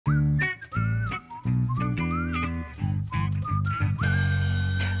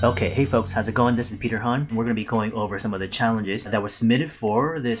Okay, hey folks, how's it going? This is Peter Han. We're going to be going over some of the challenges that were submitted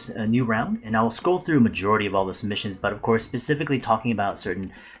for this new round, and I will scroll through a majority of all the submissions, but of course specifically talking about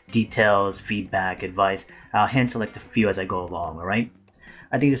certain details, feedback, advice. I'll hand select a few as I go along, alright?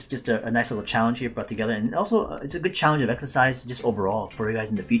 I think this is just a nice little challenge here brought together, and also it's a good challenge of exercise just overall for you guys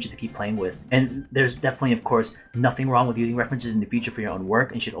in the future to keep playing with. And there's definitely, of course, nothing wrong with using references in the future for your own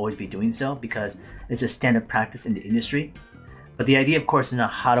work, and you should always be doing so because it's a standard practice in the industry. But the idea, of course, is not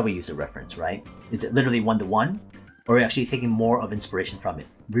how do we use a reference, right? Is it literally one-to-one? Or are we actually taking more of inspiration from it?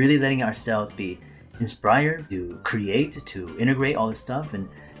 Really letting ourselves be inspired to create, to integrate all this stuff, and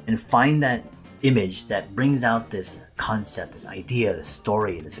find that image that brings out this concept, this idea, this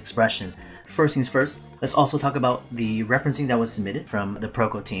story, this expression. First things first, let's also talk about the referencing that was submitted from the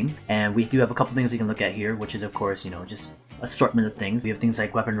Proko team. And we do have a couple things we can look at here, which is, of course, just assortment of things. We have things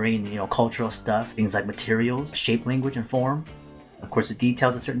like weaponry and, cultural stuff, things like materials, shape, language, and form. Of course, the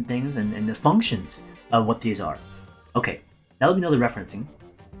details of certain things and the functions of what these are. Okay, now let me know the referencing.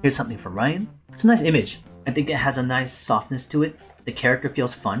 Here's something from Ryan. It's a nice image. I think it has a nice softness to it. The character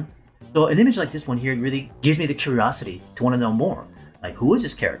feels fun. So an image like this one here really gives me the curiosity to want to know more. Like, who is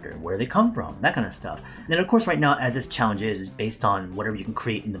this character? Where did they come from? That kind of stuff. And then, of course, right now, as this challenge is based on whatever you can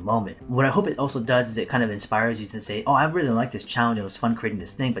create in the moment. What I hope it also does is it kind of inspires you to say, oh, I really like this challenge. It was fun creating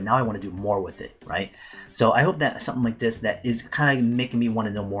this thing, but now I want to do more with it, right? So I hope that something like this that is kind of making me want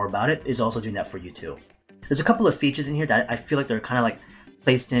to know more about it is also doing that for you too. There's a couple of features in here that I feel like they're kind of like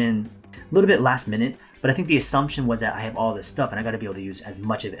placed in a little bit last minute, but I think the assumption was that I have all this stuff and I got to be able to use as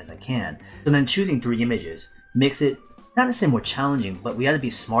much of it as I can. So then choosing 3 images makes it not necessarily more challenging, but we got to be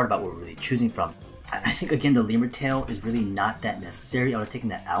smart about what we're really choosing from. I think, again, the lemur tail is really not that necessary. I would have taken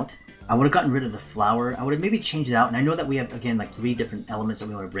that out. I would have gotten rid of the flower. I would have maybe changed it out. And I know that we have, again, like 3 different elements that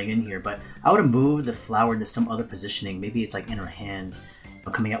we want to bring in here, but I would have moved the flower into some other positioning. Maybe it's like in her hands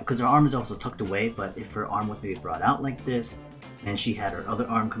coming out, because her arm is also tucked away, but if her arm was maybe brought out like this, and she had her other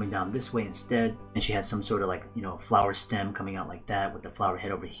arm coming down this way instead, and she had some sort of like, flower stem coming out like that with the flower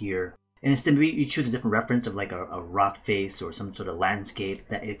head over here. And instead, maybe you choose a different reference of like a rock face or some sort of landscape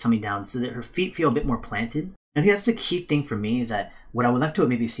that it's coming down so that her feet feel a bit more planted. I think that's the key thing for me, is that what I would like to have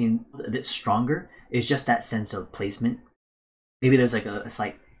maybe seen a bit stronger is just that sense of placement. Maybe there's like a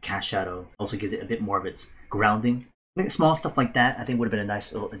slight cast shadow, also gives it a bit more of its grounding. I think small stuff like that I think would have been a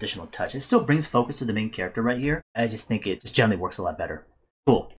nice little additional touch. It still brings focus to the main character right here. I just think it just generally works a lot better.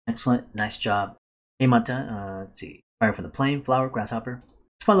 Cool, excellent, nice job. Hey Mata, let's see. Fire from the plane, flower, grasshopper.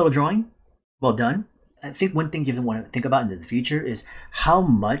 It's a fun little drawing. Well done. I think one thing you want to think about in the future is how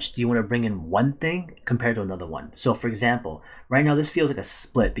much do you want to bring in one thing compared to another one. So for example, right now this feels like a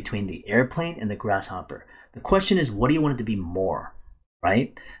split between the airplane and the grasshopper. The question is, what do you want it to be more,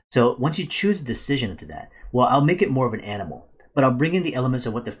 right? So once you choose a decision into that, well, I'll make it more of an animal, but I'll bring in the elements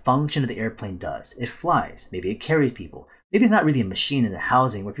of what the function of the airplane does. It flies, maybe it carries people. Maybe it's not really a machine in a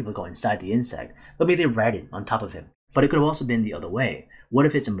housing where people go inside the insect, but maybe they ride it on top of him. But it could have also been the other way. What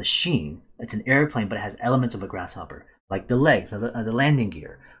if it's a machine, it's an airplane, but it has elements of a grasshopper, like the legs of the landing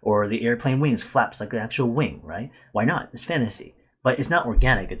gear, or the airplane wings, flaps like an actual wing, right? Why not? It's fantasy. But it's not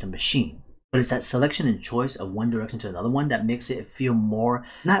organic, it's a machine. But it's that selection and choice of one direction to another one that makes it feel more,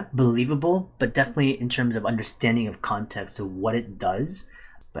 not believable, but definitely in terms of understanding of context to what it does.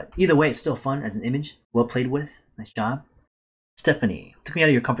 But either way, it's still fun as an image. Well played with. Nice job. Stephanie, took me out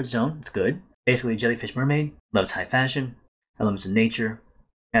of your comfort zone. It's good. Basically, jellyfish mermaid. Loves high fashion. Elements of nature.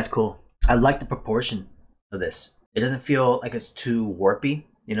 That's cool. I like the proportion of this. It doesn't feel like it's too warpy,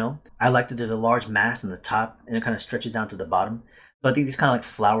 I like that there's a large mass on the top and it kind of stretches down to the bottom. So I think these kind of like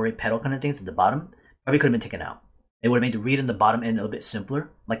flowery petal kind of things at the bottom probably could have been taken out. It would have made the read on the bottom end a little bit simpler,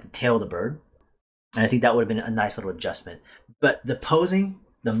 like the tail of the bird. And I think that would have been a nice little adjustment. But the posing,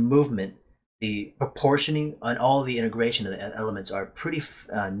 the movement, the proportioning, and all the integration of the elements are pretty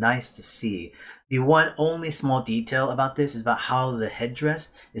nice to see. The one only small detail about this is about how the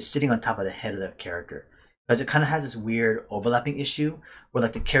headdress is sitting on top of the head of the character. Because it kind of has this weird overlapping issue where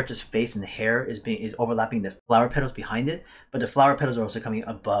like the character's face and the hair is overlapping the flower petals behind it, but the flower petals are also coming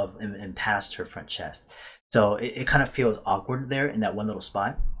above and past her front chest. So it kind of feels awkward there in that one little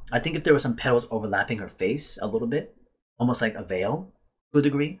spot. I think if there were some petals overlapping her face a little bit, almost like a veil to a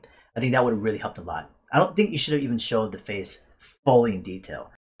degree, I think that would have really helped a lot. I don't think you should have even showed the face fully in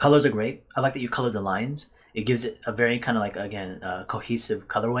detail. Colors are great. I like that you colored the lines. It gives it a very kind of like, again, cohesive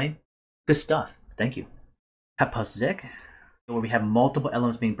colorway. Good stuff. Thank you. Kapazek, where we have multiple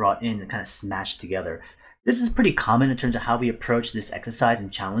elements being brought in and kind of smashed together. This is pretty common in terms of how we approach this exercise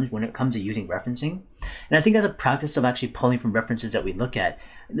and challenge when it comes to using referencing. And I think as a practice of actually pulling from references that we look at,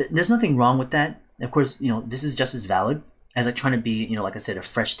 there's nothing wrong with that. Of course, this is just as valid. as like trying to be, you know, like I said, a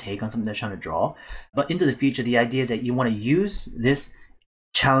fresh take on something they're trying to draw. But into the future, the idea is that you want to use this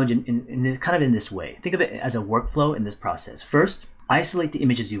challenge in kind of in this way. Think of it as a workflow in this process. First, isolate the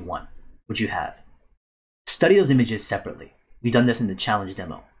images you want, which you have. Study those images separately. We've done this in the challenge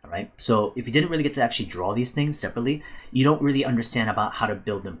demo, all right? So if you didn't really get to actually draw these things separately, you don't really understand about how to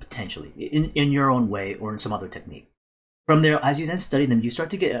build them potentially in your own way or in some other technique. From there, as you then study them, you start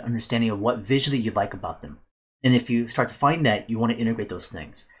to get an understanding of what visually you like about them. And if you start to find that, you want to integrate those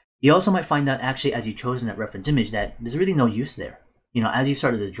things. You also might find out actually as you've chosen that reference image that there's really no use there. You know, as you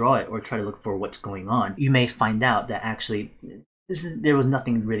started to draw it or try to look for what's going on, you may find out that actually there was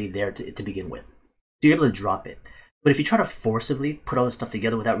nothing really there to begin with. So you're able to drop it. But if you try to forcibly put all this stuff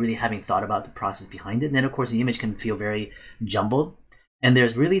together without really having thought about the process behind it, then of course the image can feel very jumbled. And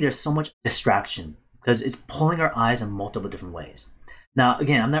there's so much distraction because it's pulling our eyes in multiple different ways. Now,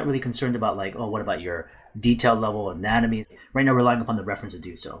 again, I'm not really concerned about like, oh, what about your detail level, anatomy? Right now, we're relying upon the reference to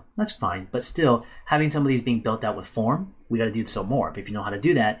do so. That's fine. But still, having some of these being built out with form, we got to do so more. But if you know how to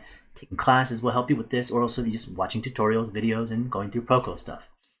do that, taking classes will help you with this, or also just watching tutorials, videos, and going through Proko stuff.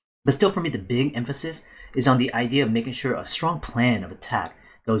 But still, for me, the big emphasis is on the idea of making sure a strong plan of attack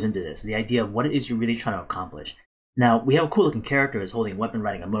goes into this. The idea of what it is you're really trying to accomplish. Now, we have a cool looking character that's holding a weapon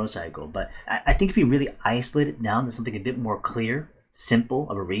riding a motorcycle, but I think if you really isolate it down to something a bit more clear, simple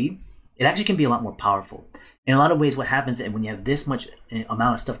of a read, it actually can be a lot more powerful. In a lot of ways, what happens is when you have this much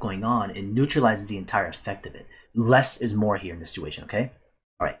amount of stuff going on, it neutralizes the entire effect of it. Less is more here in this situation, okay?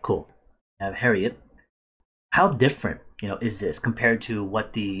 All right, cool. I have Harriet. How different, you know, is this compared to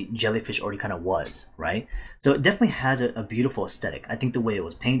what the jellyfish already kind of was, right? So it definitely has a beautiful aesthetic. I think the way it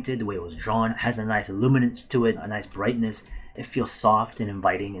was painted, the way it was drawn, has a nice luminance to it, a nice brightness. It feels soft and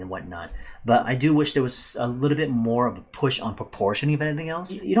inviting and whatnot. But I do wish there was a little bit more of a push on proportion, if anything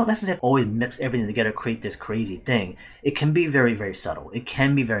else. You don't necessarily always mix everything together, create this crazy thing. It can be very, very subtle. It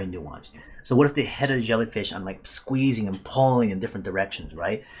can be very nuanced. So what if the head of the jellyfish, I'm like squeezing and pulling in different directions,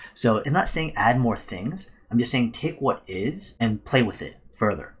 right? So I'm not saying add more things. I'm just saying take what is and play with it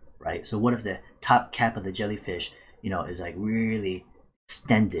further, right? So what if the top cap of the jellyfish, you know, is like really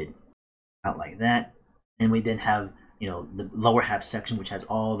extended out like that, and we then have, you know, the lower half section which has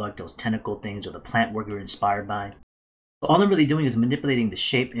all like those tentacle things or the plant work you're inspired by. So all I'm really doing is manipulating the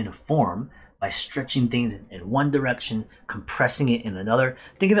shape in a form by stretching things in one direction, compressing it in another.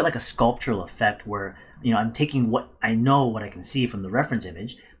 Think of it like a sculptural effect where, you know, I'm taking what I know, what I can see from the reference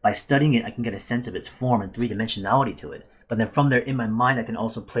image. By studying it, I can get a sense of its form and three-dimensionality to it. But then from there, in my mind, I can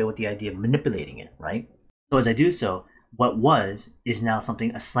also play with the idea of manipulating it, right? So as I do so, what was is now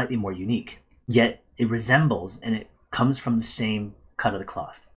something slightly more unique. Yet it resembles and it comes from the same cut of the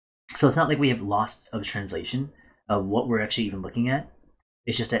cloth. So it's not like we have lost of translation of what we're actually even looking at.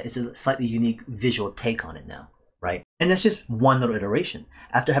 It's just that it's a slightly unique visual take on it now, right? And that's just one little iteration.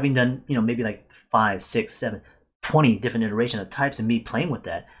 After having done, you know, maybe like 5, 6, 7, 20 different iterations of types and me playing with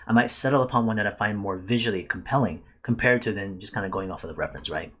that, I might settle upon one that I find more visually compelling compared to then just kind of going off of the reference,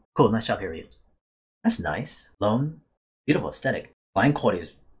 right? Cool, nice job, Harriet. That's nice. Lone, beautiful aesthetic. Line quality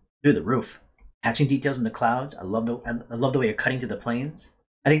is through the roof. Hatching details in the clouds. I love the way you're cutting to the planes.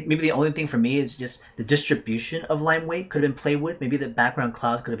 I think maybe the only thing for me is just the distribution of line weight could have been played with. Maybe the background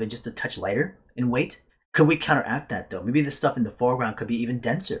clouds could have been just a touch lighter in weight. Could we counteract that though? Maybe the stuff in the foreground could be even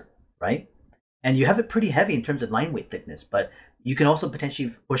denser, right? And you have it pretty heavy in terms of line weight thickness, but you can also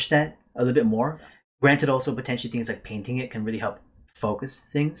potentially push that a little bit more. Granted, also potentially things like painting it can really help focus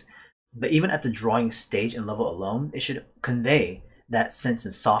things. But even at the drawing stage and level alone, it should convey that sense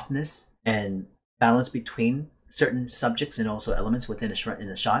of softness and balance between certain subjects and also elements within a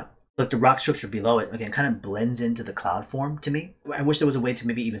shot. Like the rock structure below it, again, kind of blends into the cloud form to me. I wish there was a way to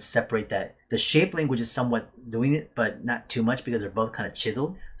maybe even separate that. The shape language is somewhat doing it, but not too much because they're both kind of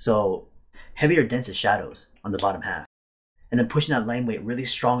chiseled. So heavier, denser shadows on the bottom half. And then pushing that line weight really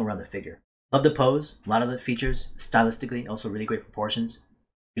strong around the figure. Love the pose, a lot of the features, stylistically, also really great proportions.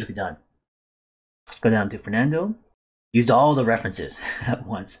 Beautifully done. Let's go down to Fernando. Use all the references at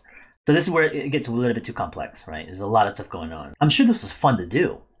once. So this is where it gets a little bit too complex, right? There's a lot of stuff going on. I'm sure this was fun to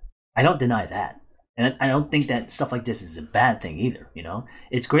do. I don't deny that. And I don't think that stuff like this is a bad thing either, you know?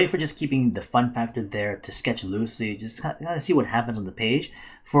 It's great for just keeping the fun factor there, to sketch loosely, just kind of see what happens on the page,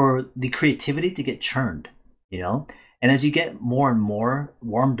 for the creativity to get churned, you know? And as you get more and more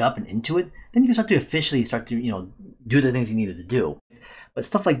warmed up and into it, then you can start to officially start to, you know, do the things you needed to do. But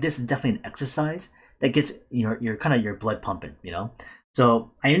stuff like this is definitely an exercise that gets, you know, your kind of your blood pumping, you know?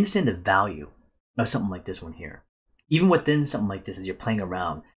 So I understand the value of something like this one here. Even within something like this, as you're playing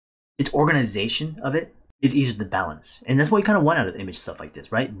around, its organization of it is easier to balance. And that's what you kind of want out of image stuff like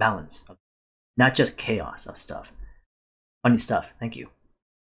this, right? Balance. Not just chaos of stuff. Funny stuff. Thank you.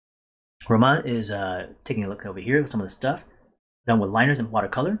 Roman is taking a look over here with some of the stuff done with liners and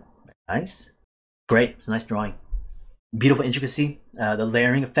watercolor. Nice. Great. It's a nice drawing. Beautiful intricacy. The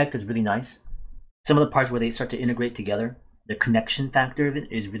layering effect is really nice. Some of the parts where they start to integrate together, the connection factor of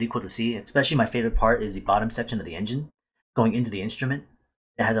it is really cool to see. Especially my favorite part is the bottom section of the engine going into the instrument.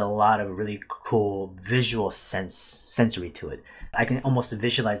 It has a lot of really cool visual sensory to it. I can almost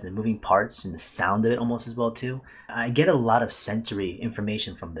visualize the moving parts and the sound of it almost as well too. I get a lot of sensory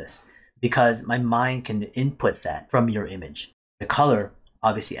information from this because my mind can input that from your image. The color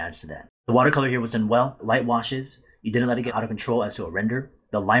obviously adds to that. The watercolor here was done well. Light washes. You didn't let it get out of control as to a render.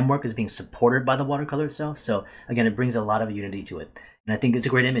 The line work is being supported by the watercolor itself. So again, it brings a lot of unity to it. And I think it's a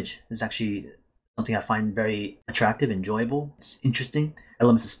great image. It's actually something I find very attractive, enjoyable. It's interesting.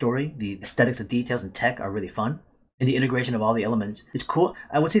 Elements of story, the aesthetics of details and tech are really fun. And the integration of all the elements is cool.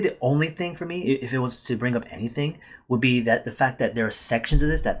 I would say the only thing for me, if it was to bring up anything, would be that the fact that there are sections of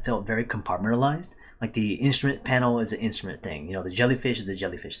this that felt very compartmentalized. Like the instrument panel is an instrument thing, you know, the jellyfish is the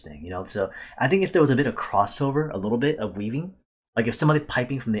jellyfish thing, you know. So I think if there was a bit of crossover, a little bit of weaving, like if some of the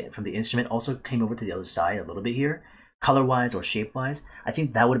piping from the instrument also came over to the other side a little bit here, color-wise or shape-wise, I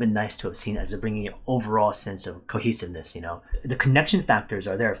think that would have been nice to have seen as they're bringing an overall sense of cohesiveness, you know. The connection factors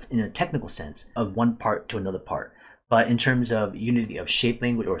are there in a technical sense of one part to another part. But in terms of unity of shape,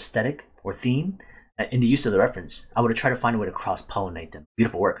 language, or aesthetic, or theme, in the use of the reference, I would have tried to find a way to cross-pollinate them.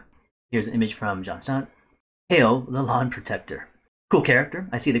 Beautiful work. Here's an image from John Sant. Hail, the Lawn Protector. Cool character.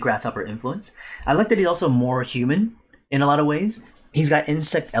 I see the grasshopper influence. I like that he's also more human in a lot of ways. He's got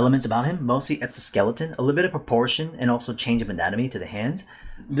insect elements about him, mostly exoskeleton, a little bit of proportion, and also change of anatomy to the hands.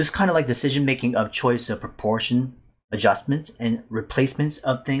 This kind of like decision-making of choice of proportion adjustments and replacements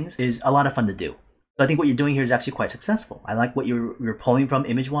of things is a lot of fun to do. So I think what you're doing here is actually quite successful. I like what you're pulling from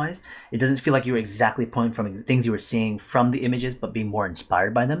image-wise. It doesn't feel like you're exactly pulling from things you were seeing from the images, but being more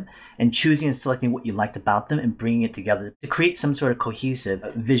inspired by them and choosing and selecting what you liked about them and bringing it together to create some sort of cohesive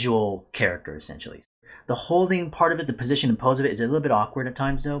visual character, essentially. The holding part of it, the position and pose of it is a little bit awkward at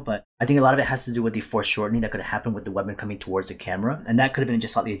times though, but I think a lot of it has to do with the foreshortening that could have happened with the weapon coming towards the camera. And that could have been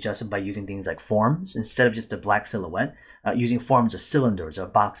just slightly adjusted by using things like forms instead of just a black silhouette, using forms of cylinders or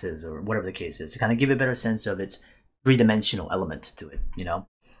boxes or whatever the case is to kind of give a better sense of its three-dimensional element to it, you know.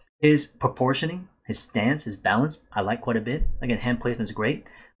 His proportioning, his stance, his balance, I like quite a bit. Again, hand placement is great,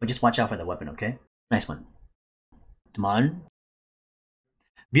 but just watch out for the weapon, okay? Nice one. Come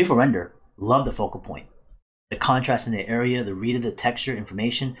beautiful render. Love the focal point. The contrast in the area, the read of the texture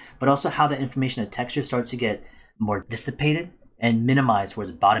information, but also how the information and texture starts to get more dissipated and minimized towards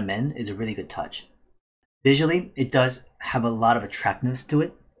the bottom end is a really good touch. Visually, it does have a lot of attractiveness to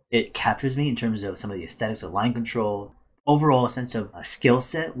it. It captures me in terms of some of the aesthetics of line control, overall sense of a skill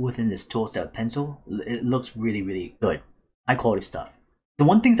set within this tool set of pencil. It looks really, really good. High quality stuff. The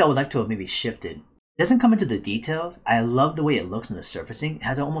one thing that I would like to have maybe shifted, it doesn't come into the details. I love the way it looks in the surfacing. It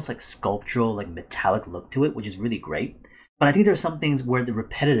has an almost like sculptural, like metallic look to it, which is really great. But I think there are some things where the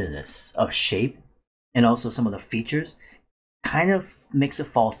repetitiveness of shape and also some of the features kind of makes it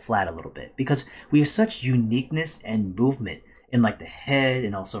fall flat a little bit because we have such uniqueness and movement in like the head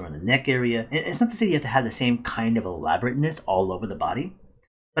and also in the neck area. And it's not to say you have to have the same kind of elaborateness all over the body,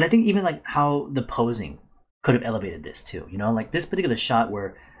 but I think even like how the posing could have elevated this too, you know, like this particular shot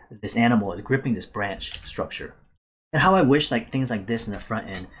where this animal is gripping this branch structure. And how I wish like things like this in the front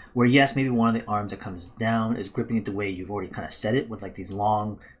end, where yes, maybe one of the arms that comes down is gripping it the way you've already kind of set it with like these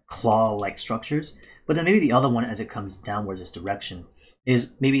long claw-like structures, but then maybe the other one as it comes downwards this direction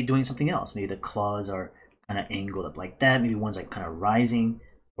is maybe doing something else. Maybe the claws are kind of angled up like that. Maybe one's like kind of rising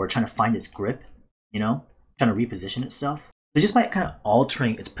or trying to find its grip, you know, trying to reposition itself. So just by kind of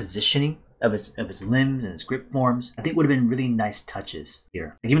altering its positioning of its limbs and its grip forms, I think would have been really nice touches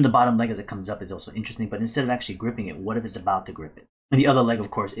here. Like even the bottom leg as it comes up is also interesting, but instead of actually gripping it, what if it's about to grip it? And the other leg, of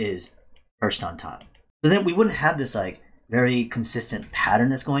course, is perched on top. So then we wouldn't have this like very consistent pattern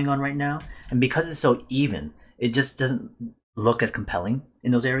that's going on right now. And because it's so even, it just doesn't look as compelling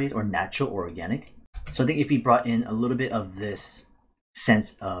in those areas or natural or organic. So I think if we brought in a little bit of this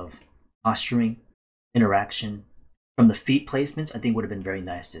sense of posturing, interaction from the feet placements, I think would have been very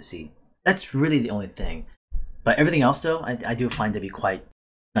nice to see. That's really the only thing. But everything else, though, I do find to be quite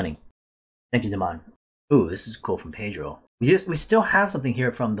stunning. Thank you, Damon. Ooh, this is cool from Pedro. We still have something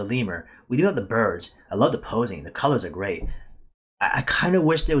here from the lemur. We do have the birds. I love the posing. The colors are great. I kind of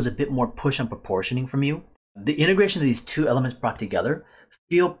wish there was a bit more push on proportioning from you. The integration of these two elements brought together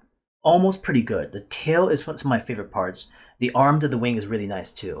feel almost pretty good. The tail is some of my favorite parts. The arm to the wing is really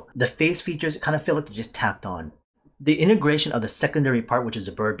nice, too. The face features kind of feel like they're just tacked on. The integration of the secondary part, which is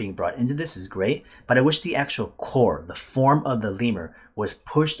the bird being brought into this, is great, but I wish the actual core, the form of the lemur, was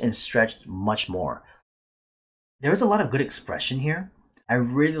pushed and stretched much more. There is a lot of good expression here. I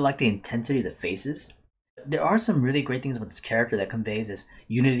really like the intensity of the faces. There are some really great things about this character that conveys this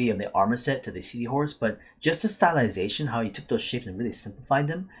unity of the armor set to the seahorse, but just the stylization, how you took those shapes and really simplified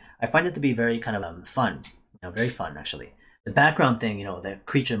them, I find it to be very kind of fun. Very fun, actually. The background thing, the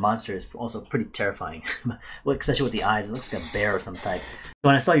creature monster is also pretty terrifying, well, especially with the eyes. It looks like a bear or some type. So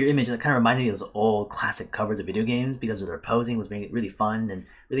when I saw your image, it kind of reminded me of those old classic covers of video games because of their posing was making it really fun and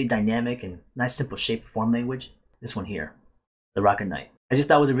really dynamic and nice simple shape form language. This one here, the Rocket Knight. I just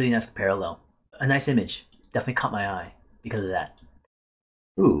thought it was a really nice parallel. A nice image. Definitely caught my eye because of that.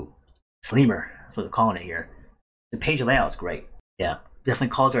 Ooh, Sleemer. That's what they're calling it here. The page layout's great. Yeah,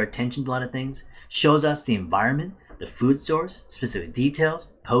 definitely calls our attention to a lot of things. Shows us the environment, the food source, specific details,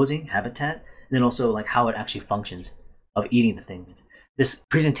 posing, habitat, and then also like how it actually functions of eating the things. This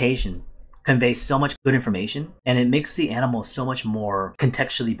presentation conveys so much good information and it makes the animal so much more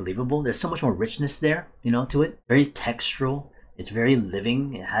contextually believable. There's so much more richness there, to it. Very textural. It's very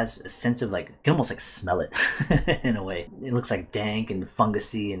living. It has a sense of like, you can almost like smell it in a way. It looks like dank and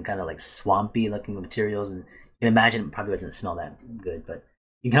fungusy and kind of like swampy looking materials. And you can imagine it probably doesn't smell that good, but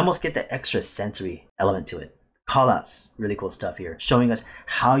you can almost get that extra sensory element to it. Callouts, really cool stuff here, showing us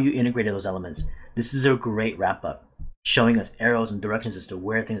how you integrated those elements. This is a great wrap up, showing us arrows and directions as to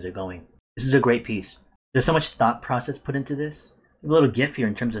where things are going. This is a great piece. There's so much thought process put into this. A little gif here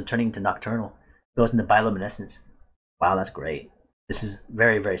in terms of turning into nocturnal. Goes into bioluminescence. Wow, that's great. This is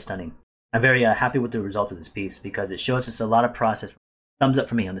very, very stunning. I'm very happy with the result of this piece because it shows us a lot of process. Thumbs up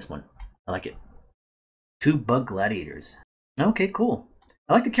for me on this one. I like it. 2 bug gladiators. Okay, cool.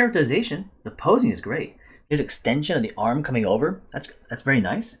 I like the characterization. The posing is great. Here's extension of the arm coming over. That's very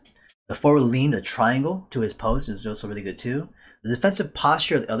nice. The forward lean, the triangle to his pose is also really good too. The defensive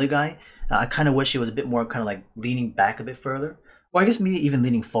posture of the other guy, I kind of wish it was a bit more kind of like leaning back a bit further. Or I guess maybe even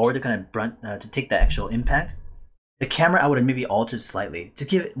leaning forward to kind of to take the actual impact. The camera I would have maybe altered slightly to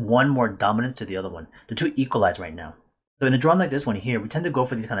give it one more dominance to the other one. The two equalize right now. So in a drawing like this one here, we tend to go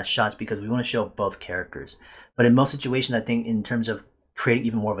for these kind of shots because we want to show both characters. But in most situations, I think in terms of creating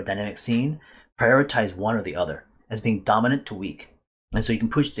even more of a dynamic scene, prioritize one or the other as being dominant to weak. And so you can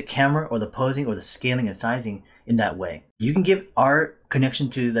push the camera or the posing or the scaling and sizing in that way. You can give our connection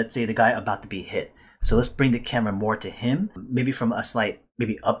to, let's say, the guy about to be hit. So let's bring the camera more to him, maybe from a slight,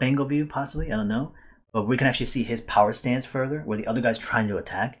 maybe up angle view possibly, I don't know. But we can actually see his power stance further, where the other guy's trying to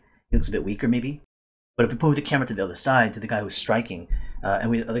attack. He looks a bit weaker maybe. But if we move the camera to the other side, to the guy who's striking,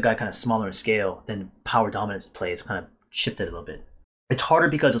 and the other guy kind of smaller in scale, then power dominance play is kind of shifted a little bit. It's harder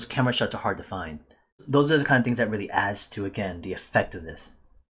because those camera shots are hard to find. Those are the kind of things that really adds to, again, the effect of this.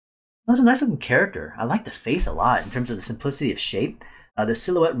 That was a nice looking character. I like the face a lot in terms of the simplicity of shape. The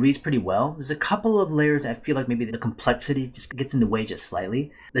silhouette reads pretty well. There's a couple of layers I feel like maybe the complexity just gets in the way just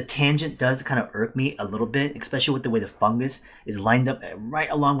slightly. The tangent does kind of irk me a little bit, especially with the way the fungus is lined up right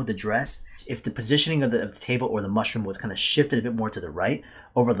along with the dress. If the positioning of the table or the mushroom was kind of shifted a bit more to the right,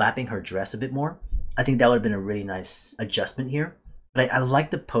 overlapping her dress a bit more, I think that would have been a really nice adjustment here. But I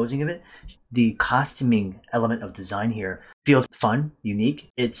like the posing of it. The costuming element of design here feels fun,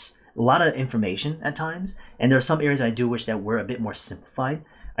 unique. It's a lot of information at times, and there are some areas I do wish that were a bit more simplified.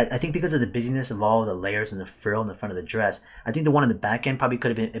 I think because of the busyness of all the layers and the frill in the front of the dress, I think the one on the back end probably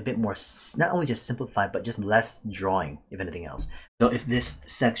could have been a bit more, not only just simplified, but just less drawing, if anything else. So if this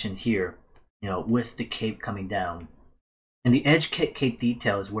section here, with the cape coming down, and the edge cape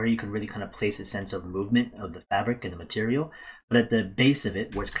detail is where you can really kind of place a sense of movement of the fabric and the material, but at the base of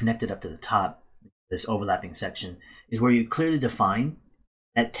it, where it's connected up to the top, this overlapping section, is where you clearly define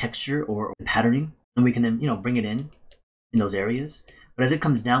that texture or patterning, and we can then bring it in those areas. But as it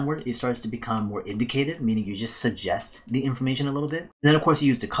comes downward, it starts to become more indicative, meaning you just suggest the information a little bit. And then of course you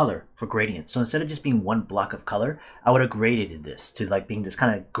use the color for gradient. So instead of just being one block of color, I would have graded this to like being this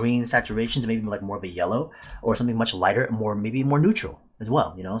kind of green saturation to maybe like more of a yellow, or something much lighter and maybe more neutral as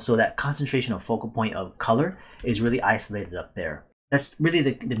well, so that concentration of focal point of color is really isolated up there. That's really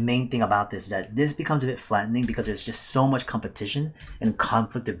the main thing about this, that this becomes a bit flattening because there's just so much competition and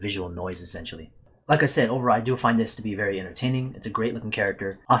conflict of visual noise, essentially. Like I said, overall, I do find this to be very entertaining. It's a great looking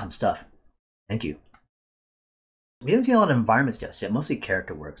character. Awesome stuff. Thank you. We haven't seen a lot of environments just yet, mostly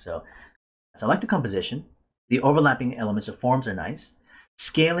character work. So I like the composition. The overlapping elements of forms are nice.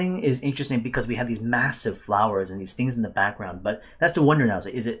 Scaling is interesting because we have these massive flowers and these things in the background, but that's the wonder now,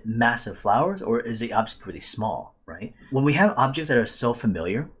 is it massive flowers or is the object really small, right? When we have objects that are so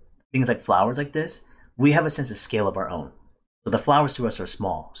familiar, things like flowers like this, we have a sense of scale of our own. So the flowers to us are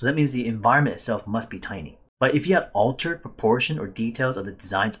small. So that means the environment itself must be tiny. But if you have altered proportion or details of the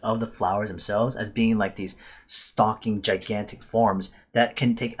designs of the flowers themselves as being like these stalking gigantic forms that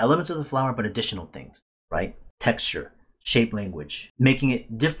can take elements of the flower but additional things, right? Texture, shape language, making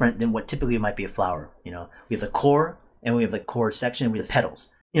it different than what typically might be a flower. You know, we have the core and we have the core section and we have the petals.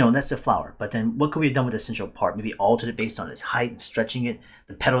 You know, that's the flower. But then what could we have done with the central part? Maybe altered it based on its height and stretching it.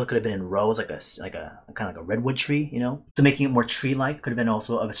 The petals could have been in rows like a kind of like a redwood tree, you know? So making it more tree-like could have been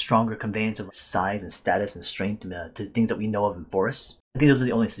also of a stronger conveyance of size and status and strength to things that we know of in forests. I think those are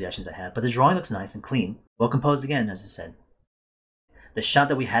the only suggestions I have. But the drawing looks nice and clean. Well composed again, as I said. The shot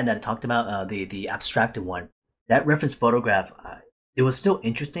that we had that I talked about, the abstracted one, that reference photograph, it was still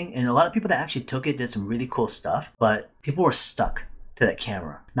interesting. And a lot of people that actually took it did some really cool stuff. But people were stuck to that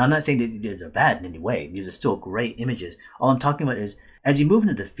camera. Now, I'm not saying that these are bad in any way. These are still great images. All I'm talking about is as you move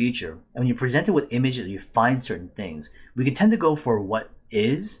into the future, and when you're presented with images, you find certain things, we can tend to go for what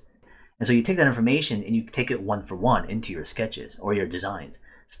is. And so you take that information and you take it one for one into your sketches or your designs,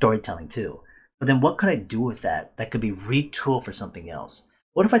 storytelling too. But then what could I do with that that could be retooled for something else?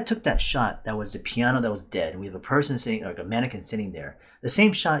 What if I took that shot that was the piano that was dead and we have a person sitting, or like a mannequin sitting there? The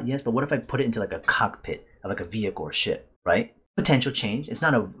same shot, yes, but what if I put it into like a cockpit of like a vehicle or ship, right? Potential change. It's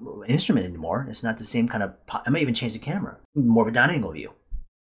not an instrument anymore. It's not the same kind of, I might even change the camera, more of a down angle view.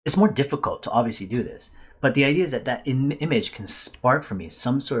 It's more difficult to obviously do this, but the idea is that that image can spark for me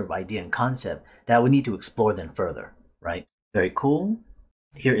some sort of idea and concept that I would need to explore then further, right? Very cool.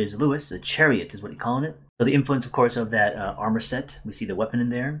 Here is Lewis, the chariot is what he's calling it. So the influence, of course, of that armor set, we see the weapon in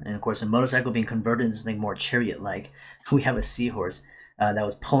there, and of course a motorcycle being converted into something more chariot-like. We have a seahorse that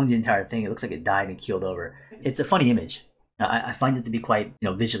was pulling the entire thing. It looks like it died and keeled over. It's a funny image. I find it to be quite,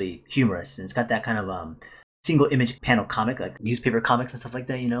 visually humorous, and it's got that kind of single image panel comic, like newspaper comics and stuff like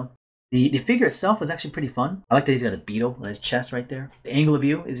that, you know. The figure itself was actually pretty fun. I like that he's got a beetle on his chest right there. The angle of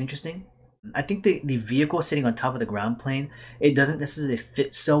view is interesting. I think the vehicle sitting on top of the ground plane, it doesn't necessarily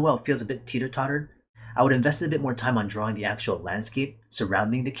fit so well. It feels a bit teeter-tottered. I would invest a bit more time on drawing the actual landscape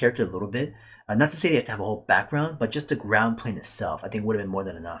surrounding the character a little bit. Not to say they have to have a whole background, but just the ground plane itself, I think would have been more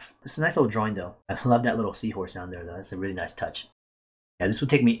than enough. It's a nice little drawing though. I love that little seahorse down there though. That's a really nice touch. Yeah, this would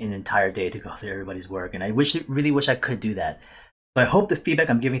take me an entire day to go through everybody's work, and I really wish I could do that. So I hope the feedback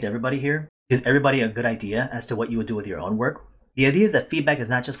I'm giving to everybody here gives everybody a good idea as to what you would do with your own work. The idea is that feedback is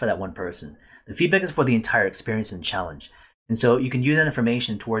not just for that one person. The feedback is for the entire experience and challenge. And so you can use that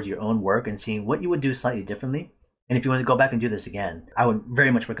information towards your own work and seeing what you would do slightly differently. And if you want to go back and do this again, I would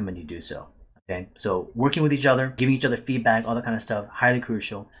very much recommend you do so. Okay, so working with each other, giving each other feedback, all that kind of stuff, highly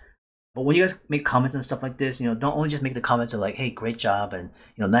crucial. But when you guys make comments and stuff like this, don't only just make the comments of like, hey, great job, and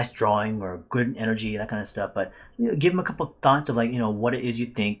nice drawing or good energy, that kind of stuff, but give them a couple of thoughts of like, what it is you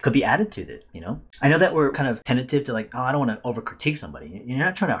think could be added to it. I know that we're kind of tentative to like, oh, I don't want to over critique somebody. You're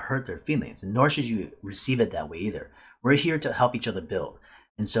not trying to hurt their feelings, nor should you receive it that way either. We're here to help each other build.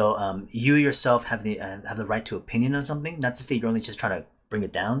 And so you yourself have the right to opinion on something, not to say you're only just trying to bring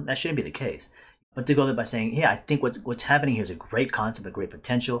it down. That shouldn't be the case. But to go there by saying, hey, I think what's happening here is a great concept, a great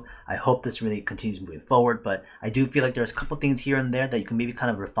potential. I hope this really continues moving forward. But I do feel like there's a couple things here and there that you can maybe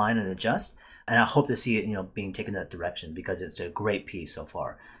kind of refine and adjust. And I hope to see it, being taken in that direction because it's a great piece so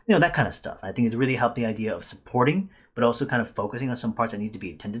far. That kind of stuff. I think it's really helped the idea of supporting, but also kind of focusing on some parts that need to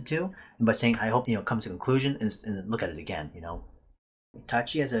be attended to. And by saying, I hope, comes to conclusion and look at it again,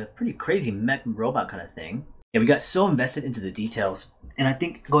 Itachi has a pretty crazy mech robot kind of thing. Yeah, we got so invested into the details. And I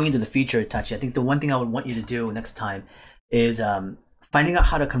think going into the future, Itachi, I think the one thing I would want you to do next time is finding out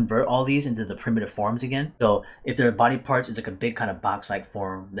how to convert all these into the primitive forms again. So if there are body parts, it's like a big kind of box-like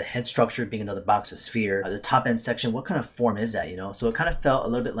form. The head structure being another box, a sphere. The top end section, what kind of form is that, So it kind of felt a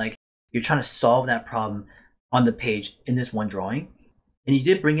little bit like you're trying to solve that problem on the page in this one drawing. And you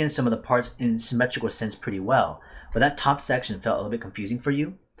did bring in some of the parts in symmetrical sense pretty well. But that top section felt a little bit confusing for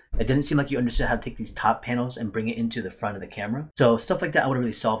you. It didn't seem like you understood how to take these top panels and bring it into the front of the camera. So stuff like that I would have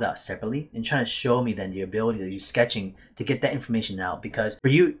really solved out separately and trying to show me then the ability to use sketching to get that information out. Because for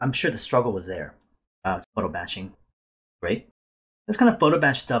you, I'm sure the struggle was there. Photo batching. Great. This kind of photo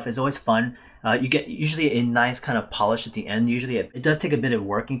batch stuff is always fun. You get usually a nice kind of polish at the end. Usually it does take a bit of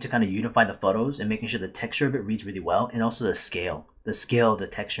working to kind of unify the photos and making sure the texture of it reads really well. And also the scale of the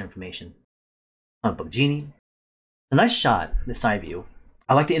texture information. Comic book genie. A nice shot, the side view.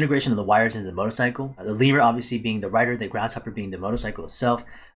 I like the integration of the wires into the motorcycle. The lemur obviously being the rider, the grasshopper being the motorcycle itself.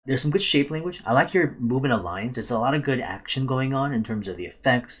 There's some good shape language. I like your movement of lines. There's a lot of good action going on in terms of the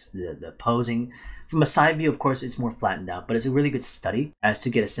effects, the posing. From a side view, of course, it's more flattened out, but it's a really good study as to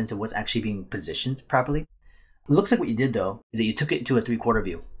get a sense of what's actually being positioned properly. It looks like what you did, though, is that you took it to a 3/4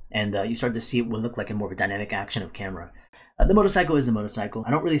 view, and you started to see what looked like a more of a dynamic action of camera. The motorcycle is the motorcycle.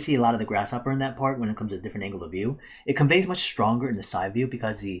 I don't really see a lot of the grasshopper in that part when it comes to a different angle of view. It conveys much stronger in the side view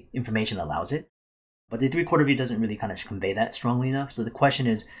because the information allows it. But the 3/4 view doesn't really kind of convey that strongly enough. So the question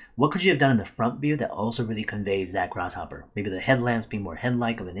is, what could you have done in the front view that also really conveys that grasshopper? Maybe the headlamps being more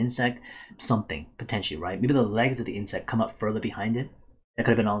head-like of an insect, something, potentially, right? Maybe the legs of the insect come up further behind it. That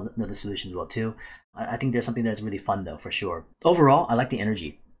could have been another solution as well, too. I think there's something that's really fun, though, for sure. Overall, I like the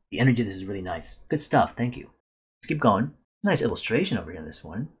energy. The energy of this is really nice. Good stuff, thank you. Let's keep going. Nice illustration over here in this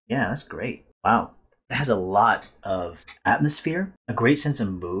one. Yeah, that's great. Wow. It has a lot of atmosphere, a great sense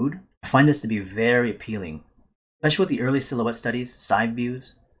of mood. I find this to be very appealing, especially with the early silhouette studies, side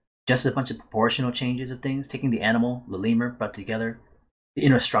views, just a bunch of proportional changes of things, taking the animal, the lemur, brought together, the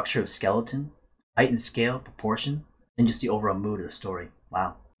inner structure of skeleton, height and scale, proportion, and just the overall mood of the story.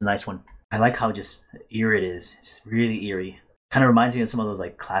 Wow, a nice one. I like how just eerie it is. It's just really eerie. Kind of reminds me of some of those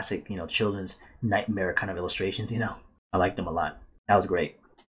like classic, children's nightmare kind of illustrations, I like them a lot. That was great.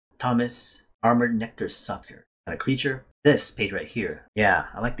 Thomas, Armored Nectar Sucker, kind of creature. This page right here. Yeah,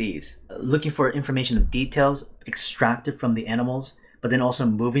 I like these. Looking for information of details extracted from the animals, but then also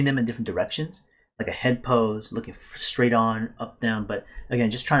moving them in different directions, like a head pose, looking straight on, up, down, but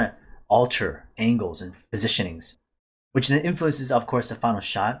again, just trying to alter angles and positionings, which then influences, of course, the final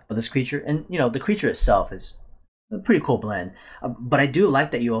shot of this creature. And, the creature itself is a pretty cool blend. But I do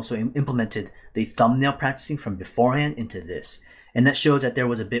like that you also implemented the thumbnail practicing from beforehand into this. And that shows that there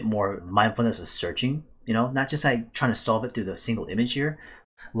was a bit more mindfulness of searching, not just like trying to solve it through the single image here.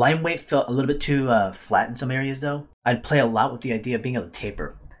 Line weight felt a little bit too flat in some areas though. I'd play a lot with the idea of being able to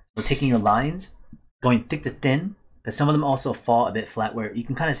taper. So taking your lines, going thick to thin, because some of them also fall a bit flat where you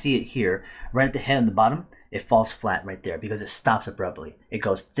can kind of see it here, right at the head and the bottom, it falls flat right there because it stops abruptly. It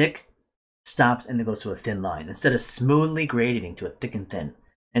goes thick, stops, and it goes to a thin line instead of smoothly grading to a thick and thin.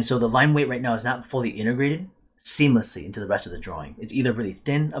 And so the line weight right now is not fully integrated seamlessly into the rest of the drawing. It's either really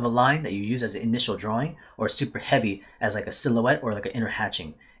thin of a line that you use as an initial drawing or super heavy as like a silhouette or like an inner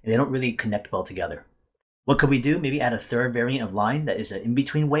hatching. And they don't really connect well together. What could we do? Maybe add a third variant of line that is an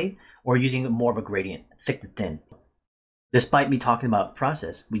in-between weight or using more of a gradient, thick to thin. Despite me talking about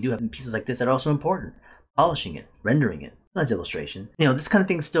process, we do have pieces like this that are also important. Polishing it, rendering it. Nice illustration. This kind of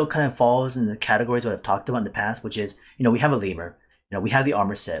thing still kind of falls in the categories that I've talked about in the past, which is, we have a lemur, we have the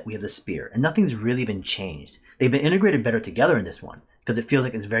armor set, we have the spear, and nothing's really been changed. They've been integrated better together in this one because it feels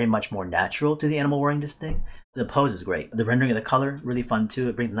like it's very much more natural to the animal wearing this thing. The pose is great. The rendering of the color, really fun too.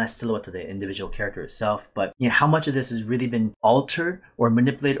 It brings a nice silhouette to the individual character itself. But how much of this has really been altered or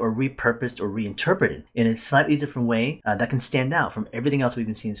manipulated or repurposed or reinterpreted in a slightly different way that can stand out from everything else we've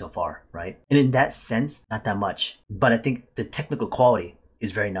been seeing so far, right? And in that sense, not that much. But I think the technical quality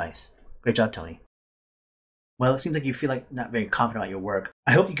is very nice. Great job, Tony. Well, it seems like you feel like not very confident about your work.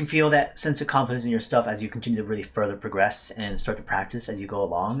 I hope you can feel that sense of confidence in your stuff as you continue to really further progress and start to practice as you go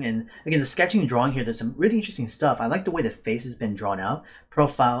along. And again, the sketching and drawing here, there's some really interesting stuff. I like the way the face has been drawn out.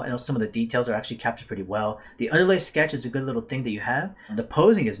 Profile and some of the details are actually captured pretty well. The underlay sketch is a good little thing that you have. The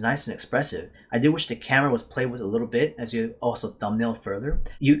posing is nice and expressive. I do wish the camera was played with a little bit as you also thumbnail further.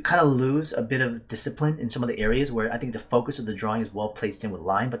 You kind of lose a bit of discipline in some of the areas where I think the focus of the drawing is well placed in with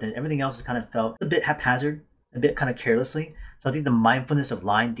line, but then everything else is kind of felt a bit haphazard, a bit kind of carelessly. So I think the mindfulness of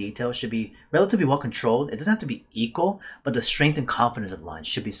line detail should be relatively well controlled. It doesn't have to be equal, but the strength and confidence of lines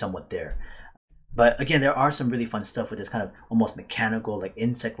should be somewhat there. But again, there are some really fun stuff with this kind of almost mechanical, like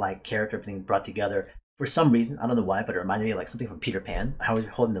insect-like character being brought together. For some reason, I don't know why, but it reminded me of like something from Peter Pan. How he's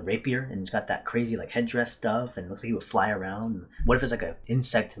holding the rapier and he's got that crazy like headdress stuff and it looks like he would fly around. What if it's like an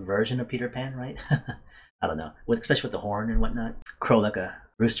insect version of Peter Pan, right? I don't know, especially with the horn and whatnot. Crow like a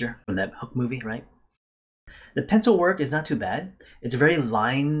rooster from that Hook movie, right? The pencil work is not too bad. It's very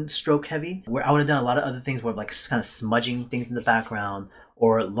line stroke heavy, where I would have done a lot of other things where like kind of smudging things in the background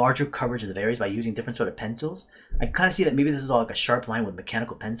or larger coverage of areas by using different sort of pencils. I kind of see that maybe this is all like a sharp line with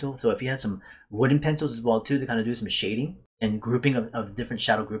mechanical pencil. So if you had some wooden pencils as well too to kind of do some shading and grouping of different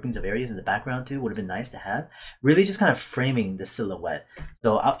shadow groupings of areas in the background too would have been nice to have. Really just kind of framing the silhouette.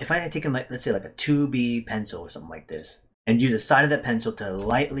 So if I had taken like, let's say like a 2B pencil or something like this and use the side of that pencil to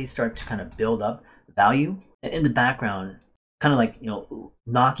lightly start to kind of build up value, and in the background, kind of like,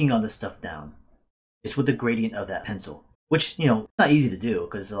 knocking all this stuff down. It's with the gradient of that pencil, which, it's not easy to do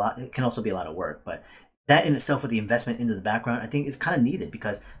because it can also be a lot of work. But that in itself with the investment into the background, I think is kind of needed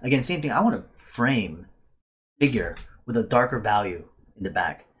because, again, same thing, I want to frame figure with a darker value in the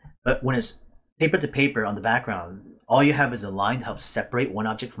back. But when it's paper to paper on the background, all you have is a line to help separate one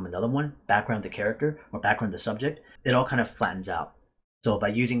object from another one, background to character or background to subject. It all kind of flattens out. So by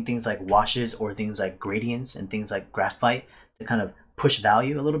using things like washes or things like gradients and things like graphite to kind of push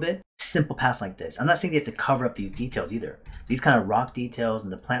value a little bit, simple pass like this. I'm not saying you have to cover up these details either. These kind of rock details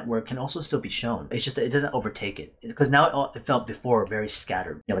and the plant work can also still be shown. It's just that it doesn't overtake it, because now it felt before very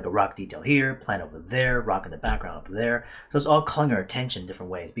scattered. You know, like a rock detail here, plant over there, rock in the background over there. So it's all calling our attention in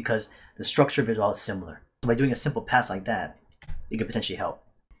different ways because the structure of it is all similar. So by doing a simple pass like that, it could potentially help.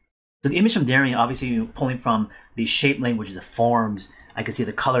 So the image from Darian, obviously pulling from the shape language, the forms, I could see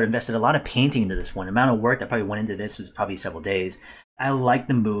the color, invested a lot of painting into this one. The amount of work that probably went into this was probably several days. I like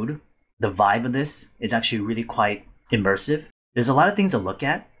the mood. The vibe of this is actually really quite immersive. There's a lot of things to look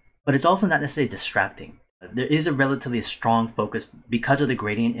at, but it's also not necessarily distracting. There is a relatively strong focus because of the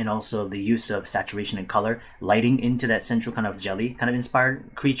gradient and also the use of saturation and color, lighting into that central kind of jelly kind of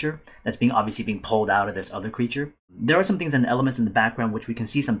inspired creature that's obviously being pulled out of this other creature. There are some things and elements in the background which we can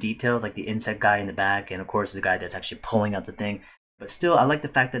see some details, like the insect guy in the back, and of course the guy that's actually pulling out the thing. But still, I like the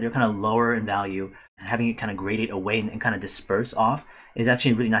fact that they're kind of lower in value, and having it kind of gradate away and kind of disperse off is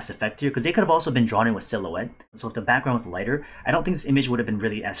actually a really nice effect here, because they could have also been drawn in with silhouette. So if the background was lighter, I don't think this image would have been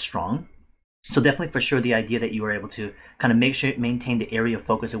really as strong. So definitely for sure, the idea that you were able to kind of maintain the area of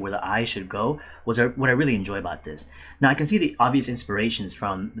focus of where the eye should go was what I really enjoy about this. Now I can see the obvious inspirations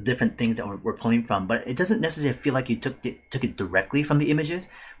from the different things that we're pulling from, but it doesn't necessarily feel like you took it directly from the images,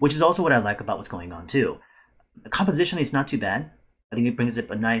 which is also what I like about what's going on too. Compositionally, it's not too bad. I think it brings up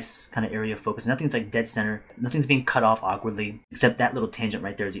a nice kind of area of focus. Nothing's like dead center. Nothing's being cut off awkwardly, except that little tangent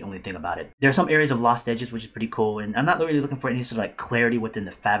right there is the only thing about it. There are some areas of lost edges, which is pretty cool. And I'm not really looking for any sort of like clarity within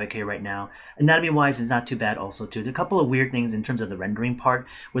the fabric here right now. Anatomy-wise, it's not too bad also too. There's a couple of weird things in terms of the rendering part,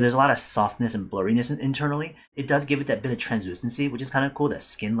 where there's a lot of softness and blurriness internally. It does give it that bit of translucency, which is kind of cool, that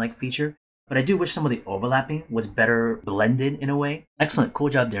skin-like feature. But I do wish some of the overlapping was better blended in a way. Excellent. Cool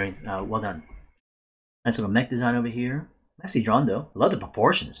job, Darren. Well done. Nice little mech design over here. Nicely drawn though. I love the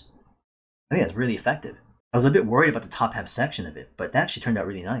proportions. I think that's really effective. I was a bit worried about the top half section of it, but that actually turned out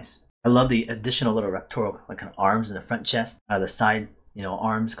really nice. I love the additional little rectorial like kind of arms in the front chest, the side,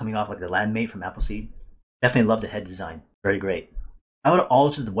 arms coming off like the landmate from Appleseed. Definitely love the head design. Very great. I would have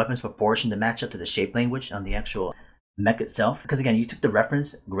altered the weapon's proportion to match up to the shape language on the actual mech itself, because again, you took the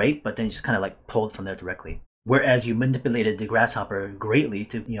reference, great, but then you just kind of like pulled from there directly. Whereas you manipulated the grasshopper greatly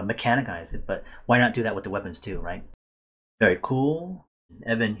to mechanize it, but why not do that with the weapons too, right? Very cool.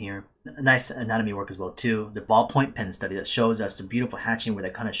 Evan here. Nice anatomy work as well too. The ballpoint pen study that shows us the beautiful hatching where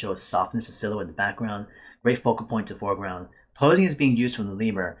that kind of shows softness of silhouette in the background. Great focal point to the foreground. Posing is being used from the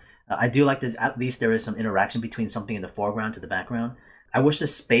lemur. I do like that at least there is some interaction between something in the foreground to the background. I wish the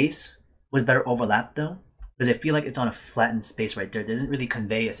space was better overlapped though, because I feel like it's on a flattened space right there. It doesn't really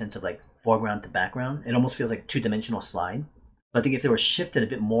convey a sense of like foreground to background. It almost feels like a two-dimensional slide. I think if they were shifted a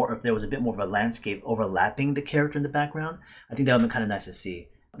bit more, if there was a bit more of a landscape overlapping the character in the background, I think that would be kind of nice to see.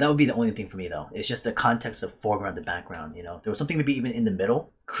 That would be the only thing for me though. It's just the context of foreground to background, If there was something maybe even in the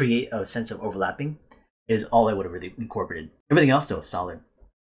middle, create a sense of overlapping, is all I would have really incorporated. Everything else though is solid.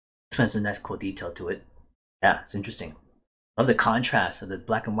 This one has a nice cool detail to it. Yeah, it's interesting. Love the contrast of the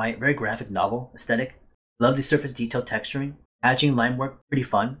black and white, very graphic novel aesthetic. Love the surface detail texturing. Hatching line work, pretty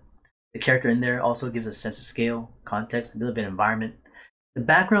fun. The character in there also gives a sense of scale, context, a little bit of environment. The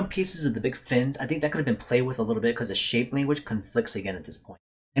background pieces of the big fins, I think that could have been played with a little bit because the shape language conflicts again at this point.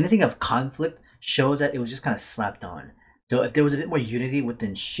 Anything of conflict shows that it was just kind of slapped on. So if there was a bit more unity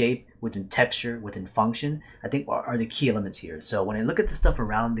within shape, within texture, within function, I think are the key elements here. So when I look at the stuff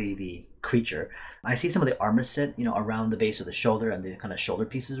around the creature, I see some of the armor set, around the base of the shoulder and the kind of shoulder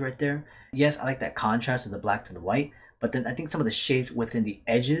pieces right there. Yes, I like that contrast of the black to the white. But then I think some of the shapes within the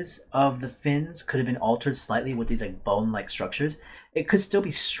edges of the fins could have been altered slightly with these like bone-like structures. It could still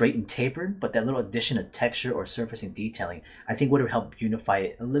be straight and tapered, but that little addition of texture or surfacing detailing, I think would have helped unify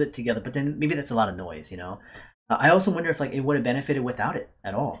it a little bit together. But then maybe that's a lot of noise, I also wonder if like it would have benefited without it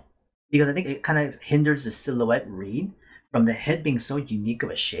at all, because I think it kind of hinders the silhouette read from the head being so unique of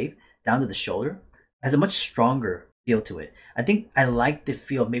a shape down to the shoulder. It has a much stronger feel to it. I think I like the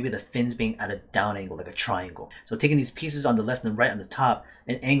feel of maybe the fins being at a down angle, like a triangle. So taking these pieces on the left and right on the top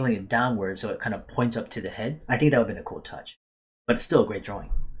and angling it downward so it kind of points up to the head. I think that would have been a cool touch. But it's still a great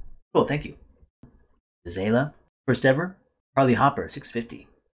drawing. Cool, thank you. Zayla, first ever. Harley Hopper, 650.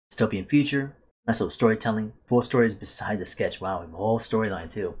 Dystopian future. Nice little storytelling. Full stories besides the sketch. Wow, a whole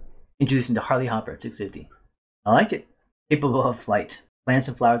storyline too. Introducing to Harley Hopper at 650. I like it. Capable of flight. Plants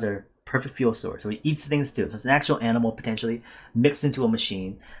and flowers are perfect fuel source. So he eats things too. So it's an actual animal potentially mixed into a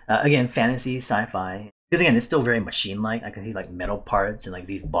machine. Again, fantasy, sci-fi. Because again, it's still very machine-like. I can see like metal parts and like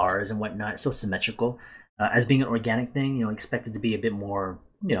these bars and whatnot. It's so symmetrical. As being an organic thing, expected to be a bit more,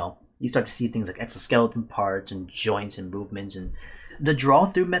 you start to see things like exoskeleton parts and joints and movements. And the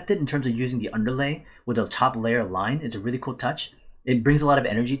draw-through method in terms of using the underlay with the top layer line is a really cool touch. It brings a lot of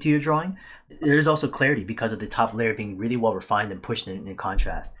energy to your drawing. There's also clarity because of the top layer being really well refined and pushed in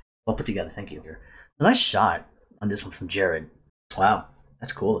contrast. Well put together, thank you. A nice shot on this one from Jared. Wow,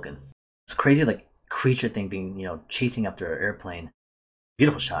 that's cool looking. It's crazy, like creature thing being, chasing after an airplane.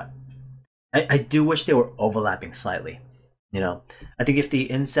 Beautiful shot. I do wish they were overlapping slightly. I think if the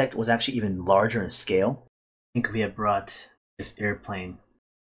insect was actually even larger in scale, I think if we had brought this airplane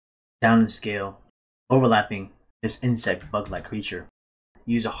down in scale, overlapping this insect bug-like creature,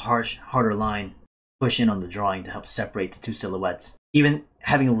 use a harder line, push in on the drawing to help separate the two silhouettes. Even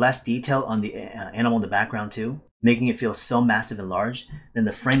having less detail on the animal in the background too, making it feel so massive and large, then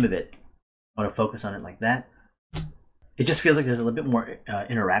the frame of it, I want to focus on it like that. It just feels like there's a little bit more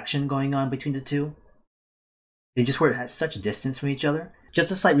interaction going on between the two. They just were at such a distance from each other. Just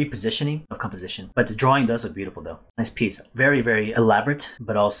a slight repositioning of composition. But the drawing does look beautiful though. Nice piece. Very, very elaborate,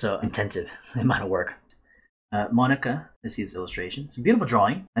 but also intensive amount of work. Monica, let's see this illustration. It's a beautiful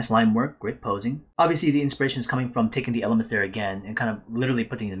drawing. Nice line work, great posing. Obviously the inspiration is coming from taking the elements there again and kind of literally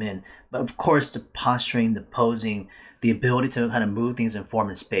putting them in. But of course the posturing, the posing, the ability to kind of move things in form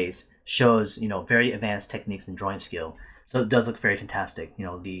and space shows, very advanced techniques and drawing skill. So it does look very fantastic.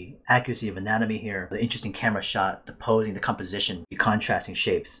 The accuracy of anatomy here, the interesting camera shot, the posing, the composition, the contrasting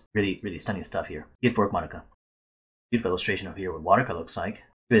shapes. Really, really stunning stuff here. Beautiful work, Monica. Beautiful illustration over here what watercolor looks like.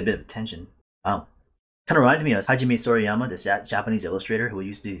 Give it a bit of attention. Wow. Kind of reminds me of Hajime Sorayama, this Japanese illustrator who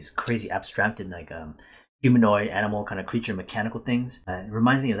used to do these crazy abstracted, like humanoid, animal, kind of creature, mechanical things. It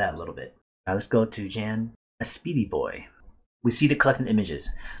reminds me of that a little bit. Now let's go to Jan, a speedy boy. We see the collected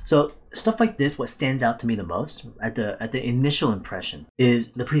images. So stuff like this, what stands out to me the most at the initial impression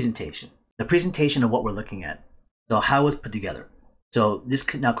is the presentation. The presentation of what we're looking at. So how it's put together. So this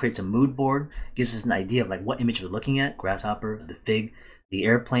now creates a mood board, gives us an idea of like what image we're looking at, grasshopper, the fig, the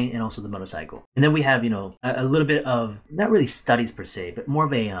airplane, and also the motorcycle. And then we have, a little bit of, not really studies per se, but more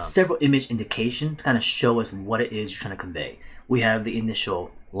of a several image indication to kind of show us what it is you're trying to convey. We have the initial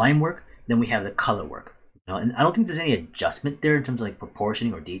line work, then we have the color work. And I don't think there's any adjustment there in terms of like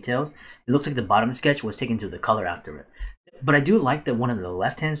proportioning or details. It looks like the bottom sketch was taken to the color after it. But I do like the one on the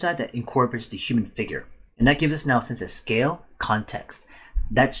left-hand side that incorporates the human figure. And that gives us now a sense of scale, context.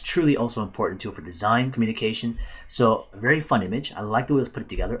 That's truly also important too for design, communication. So a very fun image. I like the way it's put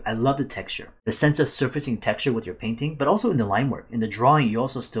together. I love the texture. The sense of surfacing texture with your painting, but also in the line work. In the drawing, you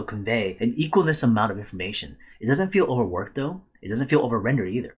also still convey an equalness amount of information. It doesn't feel overworked though. It doesn't feel over-rendered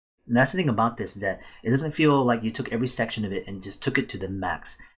either. And that's the thing about this, is that it doesn't feel like you took every section of it and just took it to the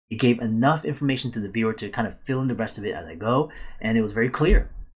max. It gave enough information to the viewer to kind of fill in the rest of it as I go, and it was very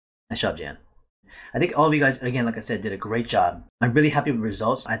clear. Nice job, Jan. I think all of you guys, again, like I said, did a great job. I'm really happy with the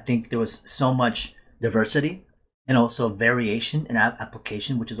results. I think there was so much diversity and also variation in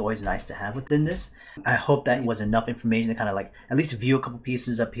application, which is always nice to have within this. I hope that was enough information to kind of like at least view a couple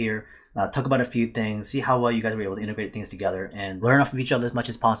pieces up here, talk about a few things, see how well you guys were able to integrate things together and learn off of each other as much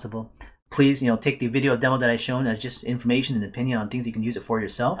as possible. Please, take the video demo that I've shown as just information and opinion on things you can use it for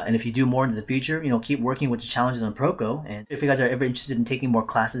yourself. And if you do more into the future, keep working with the challenges on Proko. And if you guys are ever interested in taking more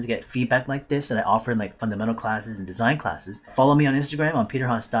classes, get feedback like this that I offer in like fundamental classes and design classes, follow me on Instagram on Peter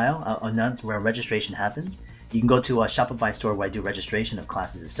Han Style. I'll announce where registration happens. You can go to a Shopify store where I do registration of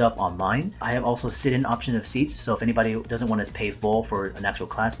classes itself online. I have also sit-in option of seats, so if anybody doesn't want to pay full for an actual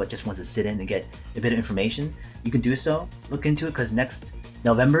class but just wants to sit in and get a bit of information, you can do so. Look into it because next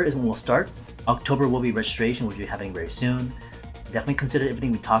November is when we'll start. October will be registration, which we'll be happening very soon. Definitely consider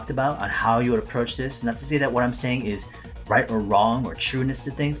everything we talked about on how you would approach this. Not to say that what I'm saying is right or wrong or trueness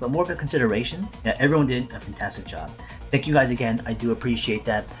to things, but more of a consideration. Yeah, everyone did a fantastic job. Thank you guys again. I do appreciate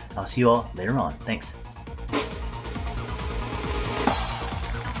that. I'll see you all later on. Thanks.